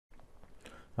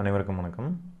அனைவருக்கும் வணக்கம்.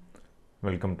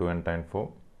 Welcome to Econtent.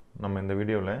 நம்ம இந்த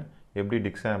வீடியோவில் எப்படி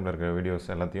DIKSHA ஆப்பில் இருக்கிற வீடியோஸ்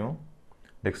எல்லாத்தையும்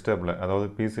டெஸ்க்டாப்பில் அதாவது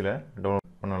பிசியில்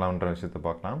டவுன்லோட் பண்ணலாம்ன்ற விஷயத்தை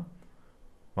பார்க்கலாம்.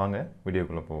 வாங்க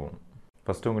வீடியோக்குள்ளே போவோம்.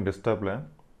 ஃபஸ்ட்டு உங்கள் டெஸ்க்டாப்பில்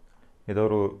ஏதோ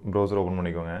ஒரு ப்ரௌசர் ஓப்பன்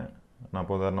பண்ணிக்கோங்க. நான்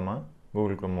இப்போ உதாரணமாக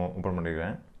கூகுள் க்ரோம் ஓப்பன்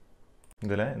பண்ணிக்கிறேன்.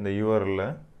 இதில் இந்த URL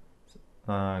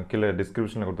கீழே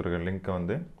டிஸ்கிரிப்ஷனில் கொடுத்துருக்க லிங்க்கை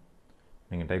வந்து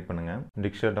நீங்கள் டைப் பண்ணுங்கள்.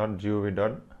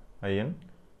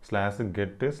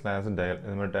 diksha.gov.in/get/dial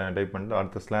இது மாதிரி டைப் பண்ணிட்டு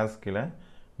அடுத்த ஸ்லாஷ் கீழே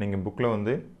நீங்கள் புக்கில்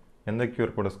வந்து எந்த QR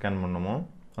கோடை ஸ்கேன் பண்ணணுமோ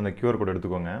அந்த QR கோடை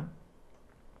எடுத்துக்கோங்க.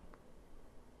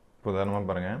 இப்போ உதாரணமாக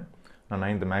பாருங்கள், நான்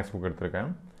 9th மேக்ஸ் புக் எடுத்திருக்கேன்.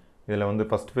 இதில் வந்து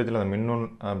ஃபஸ்ட் பேஜில் அந்த மின்னூல்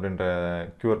அப்படின்ற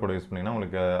QR கோடை யூஸ் பண்ணிங்கன்னா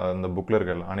உங்களுக்கு அந்த புக்கில்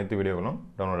இருக்கிற அனைத்து வீடியோகளும்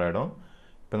டவுன்லோட் ஆகிடும்.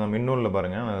 இப்போ இந்த மின்னூலில்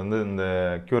பாருங்கள், நான் வந்து இந்த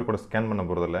QR கோடை ஸ்கேன் பண்ண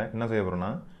போகிறதில்ல. என்ன செய்ய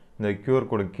போகிறேன்னா, இந்த QR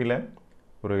கோடு கீழே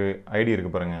ஒரு ஐடி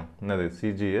இருக்குது பாருங்கள், என்னது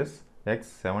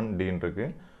CGSX7Dன்னு இருக்குது.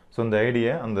 ஸோ இந்த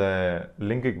ஐடியை அந்த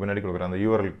லிங்க்குக்கு பின்னாடி கொடுக்குறேன், அந்த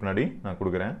URLக்கு பின்னாடி நான்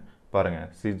கொடுக்குறேன். பாருங்கள்,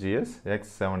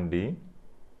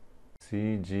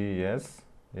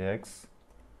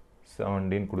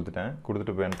 CGSX7Dன்னு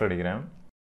கொடுத்துட்டு இப்போ என்டர் அடிக்கிறேன்.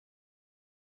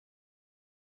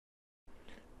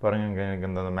 பாருங்கள், எனக்கு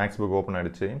இந்த மேக்ஸ் புக் ஓப்பன்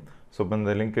ஆகிடுச்சு. ஸோ இப்போ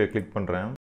இந்த லிங்க்கை கிளிக் பண்ணுறேன்.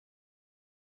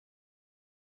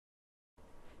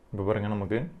 இப்போ பாருங்கள்,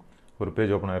 நமக்கு ஒரு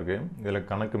பேஜ் ஓப்பன் ஆகிருக்கு. இதில்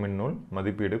கணக்கு மின்னூல்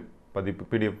மதிப்பீடு பதிப்பு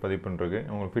PDF பதிப்புன்றது.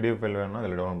 உங்களுக்கு PDF ஃபைல் வேணும்னா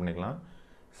இதில் டவுன்லோட் பண்ணிக்கலாம்.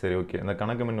 சரி, ஓகே. இந்த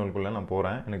கணக்கு மின்னூலுக்குள்ளே நான்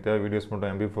போகிறேன். எனக்கு தேவை வீடியோஸ்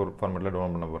மட்டும் MP4 ஃபார்மேட்டில்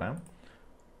டவுன்லோட் பண்ண போகிறேன்.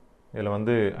 இதில்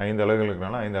வந்து 5 அலகுகள்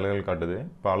இருக்கிறனால 5 அலகுகள் காட்டுது.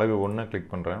 இப்போ அலகு 1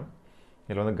 கிளிக் பண்ணுறேன்.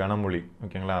 இதில் வந்து கனமொழி,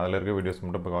 ஓகேங்களா, அதில் இருக்க வீடியோஸ்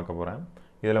மட்டும் இப்போ பார்க்க போகிறேன்.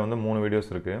 இதில் வந்து 3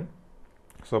 வீடியோஸ் இருக்குது.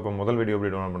 ஸோ இப்போ முதல் வீடியோ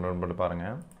எப்படி டவுன்லோட் பண்ணுறது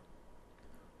பாருங்கள்.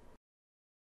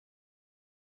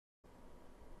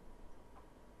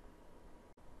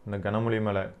 இந்த கனமொழி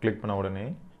மேலே கிளிக் பண்ண உடனே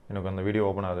எனக்கு அந்த வீடியோ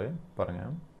ஓப்பன் ஆகுது.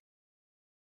 பாருங்கள்,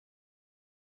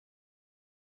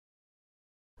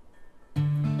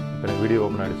 இப்போ வீடியோ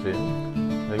ஓப்பன் ஆகிடுச்சு.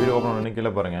 இந்த வீடியோ ஓப்பன் ஆன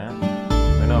கீழே பாருங்கள்,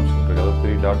 மெனு ஆப்ஷன் இருக்குது, அதாவது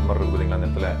 3 டாட் மாதிரி இருக்குது பார்த்தீங்களா, அந்த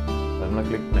இடத்துல அது மேலே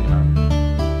கிளிக் பண்ணிங்கன்னா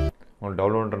உங்களுக்கு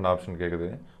டவுன்லோடுன்ற ஆப்ஷன் கேட்குது.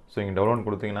 ஸோ இங்கே டவுன்லோட்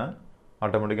கொடுத்தீங்கன்னா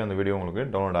ஆட்டோமேட்டிக்காக அந்த வீடியோ உங்களுக்கு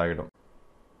டவுன்லோட் ஆகிடும்.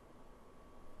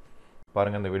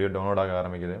 பாருங்கள், இந்த வீடியோ டவுன்லோட் ஆக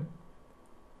ஆரம்பிக்குது.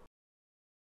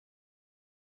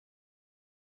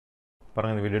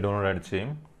 பாருங்கள், இந்த வீடியோ டவுன்லோட் ஆகிடுச்சு.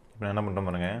 இப்போ நான் என்ன பண்ணுறேன்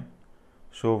பாருங்கள்,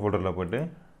 ஷோ ஃபோல்டரில் போய்ட்டு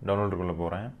டவுன்லோடுக்குள்ளே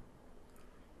போகிறேன்.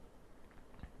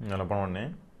 அதில் போன உடனே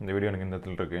இந்த வீடியோ எனக்கு இந்த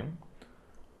இடத்துல இருக்குது.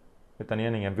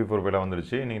 தனியாக நீங்கள் MP4 ஃபைலாக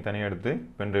வந்துடுச்சு. நீங்கள் தனியாக எடுத்து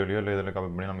பென் ட்ரைவ்லையோ இல்லை இதில் காப்பி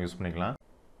பண்ணி நம்ம யூஸ் பண்ணிக்கலாம்.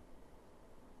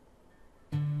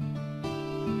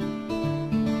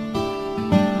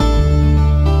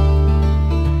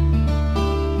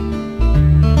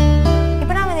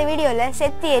 வீடியோவில்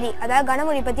செட் தியரி அதாவது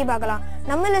கனமொழி பற்றி பார்க்கலாம்.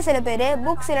 நம்மள சில பேர்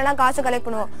புக்ஸ் இல்லைனா காசு கலெக்ட்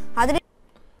பண்ணுவோம்.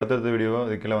 அடுத்த வீடியோ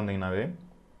இது கீழே வந்தீங்கன்னாவே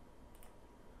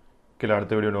கீழே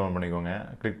அடுத்த வீடியோ டவுன்லோட் பண்ணிக்கோங்க.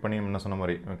 கிளிக் பண்ணி முன்ன சொன்ன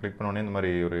மாதிரி கிளிக் பண்ணோடனே இந்த மாதிரி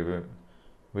ஒரு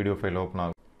வீடியோ ஃபைல் ஓப்பன்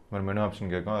ஆகும். ஒரு மெனு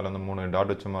ஆப்ஷன் கேட்கும். அதில் வந்து 3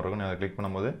 டாட் வச்ச மாதிரி இருக்கும். அதை கிளிக்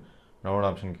பண்ணும்போது டவுன்லோட்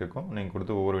ஆப்ஷன் கேட்கும். நீங்கள்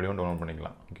கொடுத்து ஒவ்வொரு வீடியோவும் டவுன்லோட்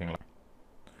பண்ணிக்கலாம். ஓகேங்களா?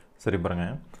 சரி,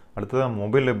 பாருங்கள், அடுத்ததாக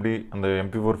மொபைல் எப்படி அந்த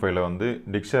MP4 ஃபைலை வந்து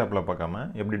DIKSHA ஆப்பில் பார்க்காம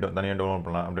எப்படி தனியாக டவுன்லோட்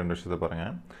பண்ணலாம் அப்படின்ற விஷயத்தை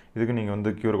பாருங்கள். இதுக்கு நீங்கள் வந்து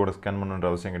QR கோடை ஸ்கேன் பண்ணுன்ற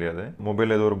அவசியம் கிடையாது.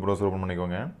 மொபைலில் ஏதோ ஒரு ப்ரௌசர் ஓப்பன்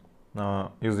பண்ணிக்கோங்க. நான்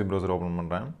UC ப்ரௌசர் ஓப்பன்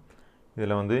பண்ணுறேன்.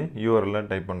 இதில் வந்து URL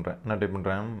டைப் பண்ணுறேன். என்ன டைப்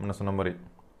பண்ணுறேன், என்ன சொன்ன மாதிரி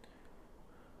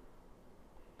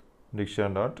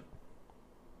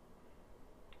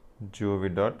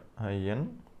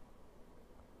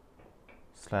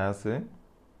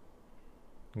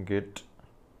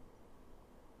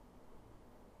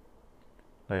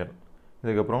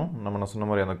இதுக்கப்புறம் நம்ம சொன்ன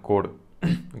மாதிரி அந்த கோடு,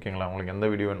 ஓகேங்களா, உங்களுக்கு எந்த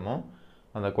வீடியோ வேணுமோ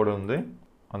அந்த கோடு வந்து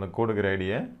அந்த கோடுக்கிற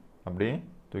ஐடியை அப்படியே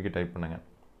தூக்கி டைப் பண்ணுங்கள்.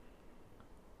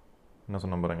 என்ன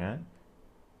சொன்ன பாருங்க,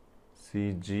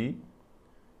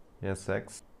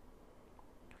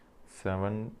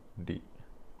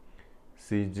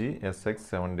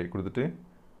 CGSX7D கொடுத்துட்டு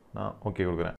நான் ஓகே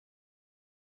கொடுக்குறேன்.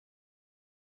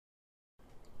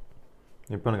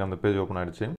 இப்போ எனக்கு அந்த பேஜ் ஓப்பன்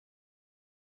ஆகிடுச்சு.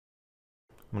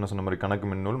 முன்ன சொன்ன மாதிரி கணக்கு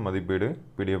மின்னூல் மதிப்பீடு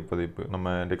PDF பதிப்பு நம்ம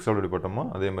டெஸ்க்டாப்பில் எப்படி பார்த்தோமோ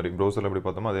அதே மாதிரி, ப்ரௌசரில் எப்படி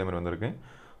பார்த்தோமோ அதே மாதிரி வந்திருக்கு.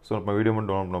 ஸோ இப்போ வீடியோ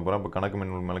மட்டும் டவுன்லோட் பண்ண போகிறேன். இப்போ கணக்கு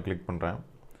மின்னூல் மேலே கிளிக் பண்ணுறேன்.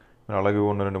 அலகு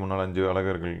 1 2 3 4 5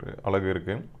 அலகு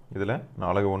இருக்குது. இதில் நான்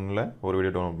அலகு 1ல் ஒரு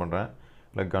வீடியோ டவுன்லோட் பண்ணுறேன்.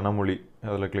 இல்லை கனமொழி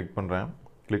அதில் கிளிக் பண்ணுறேன்.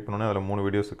 கிளிக் பண்ணோன்னே அதில் 3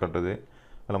 வீடியோஸ் கட்டுது.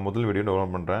 அதில் முதல் வீடியோ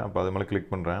டவுன்லோட் பண்ணுறேன். அப்போ அது மேலே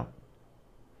கிளிக் பண்ணுறேன்.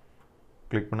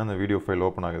 கிளிக் பண்ண அந்த வீடியோ ஃபைல்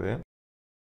ஓப்பன் ஆகுது.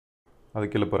 அது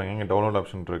கீழே பாருங்கள், இங்கே டவுன்லோட்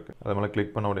ஆப்ஷன் இருக்குது. அது மேலே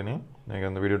கிளிக் பண்ண உடனே எனக்கு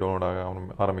அந்த வீடியோ டவுன்லோட் ஆக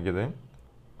ஆரம்பிக்குது.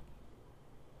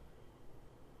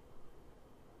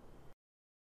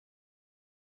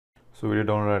 ஸோ வீடியோ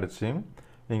டவுன்லோட் ஆகிடுச்சு.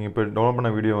 நீங்கள் இப்போ டவுன்லோட் பண்ண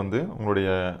வீடியோ வந்து உங்களுடைய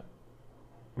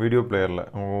வீடியோ பிளேயரில்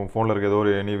உங்கள் ஃபோனில் இருக்க ஏதோ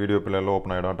ஒரு எனி வீடியோ பிளேயரில்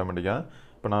ஓப்பன் ஆகிடும் ஆட்டோமேட்டிக்காக.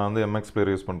 இப்போ நான் வந்து எம்எக்ஸ் பிளேயர்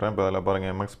யூஸ் பண்ணுறேன். இப்போ அதில்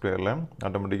பாருங்கள், எம்எக்ஸ் பிளேயரில்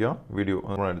ஆட்டோமேட்டிக்காக வீடியோ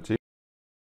ஆகிடுச்சு.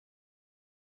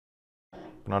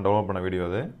 இப்போ நான் டவுன்லோட் பண்ண வீடியோ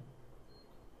அது.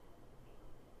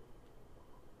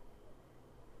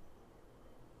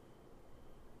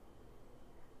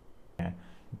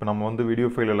 இப்போ நம்ம வந்து வீடியோ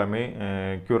ஃபைல் எல்லாமே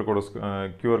கியூஆர்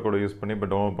கோடை யூஸ் பண்ணி இப்போ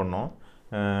டவுன்லோட் பண்ணோம்.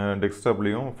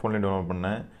 டெஸ்க்டாப்லேயும் ஃபோன்லேயும் டவுன்லோட்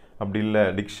பண்ணேன். அப்படி இல்லை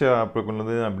டிக்ஷா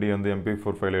ஆப்புக்குள்ளது அப்படி வந்து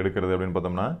MP4 ஃபைல் எடுக்கிறது அப்படின்னு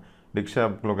பார்த்தோம்னா, டிக்ஷா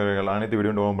ஆப்பில் இருக்கிற அனைத்து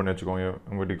வீடியோ டவுன்லோட் பண்ணி வச்சுக்கோங்க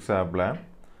உங்கள் டிக்ஷா ஆப்பில்.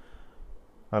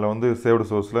 அதில் வந்து சேவ்டு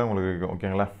சோர்ஸில் உங்களுக்கு இருக்கும்.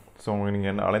 ஓகேங்களா? ஸோ உங்களுக்கு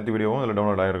நீங்கள் அனைத்து வீடியோவும் அதில்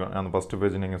டவுன்லோட் ஆகிருக்கும். அந்த ஃபஸ்ட்டு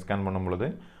பேஜ் நீங்கள் ஸ்கேன் பண்ணும்பொழுது,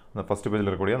 அந்த ஃபஸ்ட்டு பேஜில்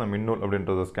இருக்கக்கூடிய அந்த மின்னூல்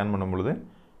அப்படின்றத ஸ்கேன் பண்ணும்பொழுது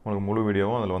உங்களுக்கு முழு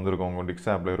வீடியோவும் அதில் வந்துருக்கும், உங்கள்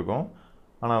டிக்ஷா ஆப்பில் இருக்கும்.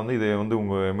 ஆனால் வந்து இது வந்து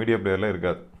உங்கள் மீடியா பிளேயரில்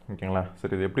இருக்காது. ஓகேங்களா?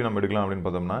 சரி, இது எப்படி நம்ம எடுக்கலாம் அப்படின்னு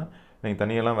பார்த்தோம்னா, நீங்கள்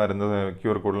தனியெல்லாம் வேறு எந்த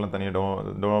கியூஆர் கோடெலாம் தனியாக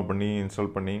டவுன்லோட் பண்ணி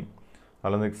இன்ஸ்டால் பண்ணி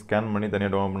அதில் வந்து ஸ்கேன் பண்ணி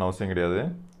தனியாக டவுன்லோட் பண்ண அவசியம் கிடையாது.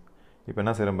 இப்போ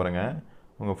என்ன செய்கிறேன் பாருங்கள்,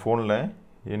 உங்கள் ஃபோனில்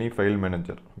எனி ஃபைல்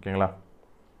மேனேஜர். ஓகேங்களா?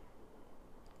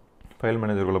 ஃபைல்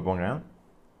மேனேஜருக்குள்ளே போங்க.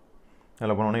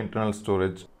 அதில் போனோடனே இன்டர்னல்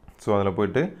ஸ்டோரேஜ். ஸோ அதில்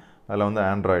போய்ட்டு அதில் வந்து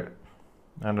ஆண்ட்ராய்டு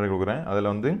கொடுக்குறேன்.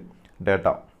 அதில் வந்து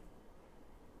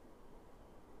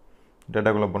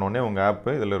டேட்டாக்குள்ளே போனோடனே உங்கள்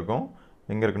ஆப்பு இதில் இருக்கும்.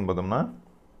 எங்கே இருக்குன்னு பார்த்தோம்னா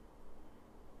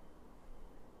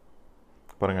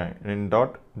பாருங்கள்,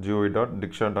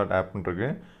 in.gov.diksha.appன்னு இருக்குது.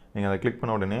 நீங்கள் அதை கிளிக்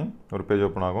பண்ண உடனே ஒரு பேஜ்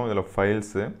ஓப்பன் ஆகும். இதில்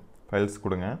ஃபைல்ஸ்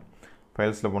கொடுங்க.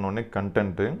 ஃபைல்ஸில் போன உடனே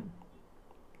கண்டென்ட்டு.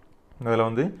 அதில்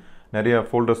வந்து நிறைய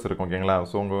ஃபோல்டர்ஸ் இருக்கும். ஓகேங்களா?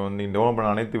 ஸோ உங்கள் நீங்கள் டவுன்லோட்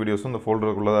பண்ண அனைத்து வீடியோஸும் இந்த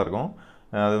ஃபோல்டருக்குள்ளே தான் இருக்கும்.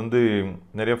 அது வந்து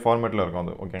நிறைய ஃபார்மேட்டில் இருக்கும்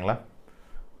அது. ஓகேங்களா?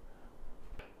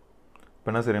 இப்போ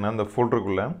என்ன செய்றீங்கன்னா, இந்த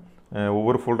ஃபோல்டருக்குள்ளே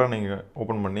ஒவ்வொரு ஃபோல்டராக நீங்கள்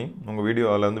ஓப்பன் பண்ணி உங்கள் வீடியோ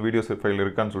அதில் வந்து வீடியோஸ் ஃபைல்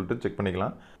இருக்கான்னு சொல்லிட்டு செக்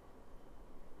பண்ணிக்கலாம்.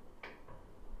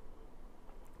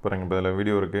 பாருங்கள், இப்போ அதில்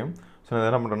வீடியோ இருக்குது. ஸோ நான்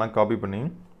என்ன பண்ணுறேன்னா, காப்பி பண்ணி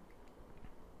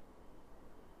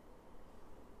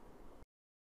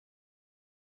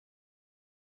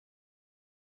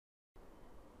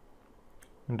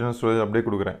இன்டர்னல் ஸ்டோரேஜ் அப்படியே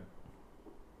கொடுக்குறேன்.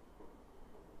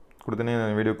 கொடுத்தனே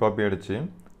வீடியோ காப்பி ஆகிடுச்சு.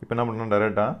 இப்போ என்ன பண்ணுறேன்,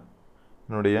 டைரெக்டாக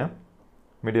என்னுடைய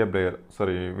வீடியோ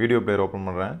பிளேயர் ஓப்பன்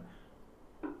பண்ணுறேன்.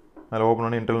 அதில் ஓப்பன்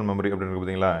பண்ணி இன்டர்னல் மெமரி அப்படின்னு இருக்குது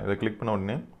பார்த்தீங்களா? இதை கிளிக் பண்ண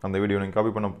உடனே அந்த வீடியோ நீங்கள்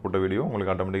காப்பி பண்ண போட்ட வீடியோ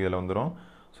உங்களுக்கு ஆட்டோமேட்டிக் இதில் வந்துடும்.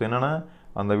 ஸோ என்னென்னா,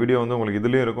 அந்த வீடியோ வந்து உங்களுக்கு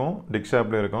இதுலேயும் இருக்கும், டிக்ஷா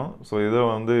ஆப்லேயும் இருக்கும். ஸோ இதை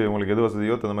வந்து உங்களுக்கு எது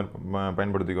வசதியோ தகுந்த மாதிரி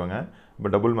பயன்படுத்திக்கோங்க. இப்போ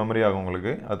டபுள் மெமரி ஆகும்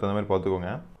உங்களுக்கு, அது தகுந்த மாதிரி பார்த்துக்கோங்க.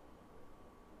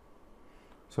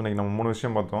 ஸோ இன்றைக்கி நம்ம 3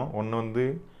 விஷயம் பார்த்தோம். ஒன்று வந்து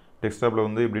டெஸ்க்டாப்பில்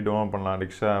வந்து எப்படி டவுன்லோட் பண்ணலாம்,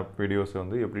 டிக்ஷா ஆப் வீடியோஸை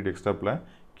வந்து எப்படி டெஸ்க்டாப்பில்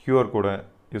கியூஆர் கோடை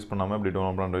யூஸ் பண்ணாமல் எப்படி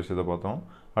டவுன்லோட் பண்ணலான்ற விஷயத்தை பார்த்தோம்.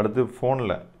 அடுத்து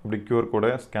ஃபோனில் எப்படி கியூஆர் கோடை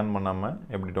ஸ்கேன் பண்ணாமல்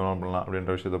எப்படி டவுன்லோட் பண்ணலாம்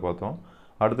அப்படின்ற விஷயத்தை பார்த்தோம்.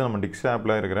 அடுத்து நம்ம டிக்ஷா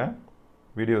ஆப்பில் இருக்கிற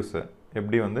வீடியோஸை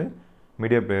எப்படி வந்து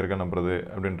மீடியா பிளேயருக்கு அனுப்புறது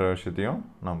அப்படின்ற விஷயத்தையும்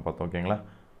நாம் பார்த்தோம். ஓகேங்களா?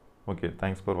 ஓகே,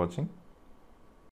 தேங்க்ஸ் ஃபார் வாட்சிங்.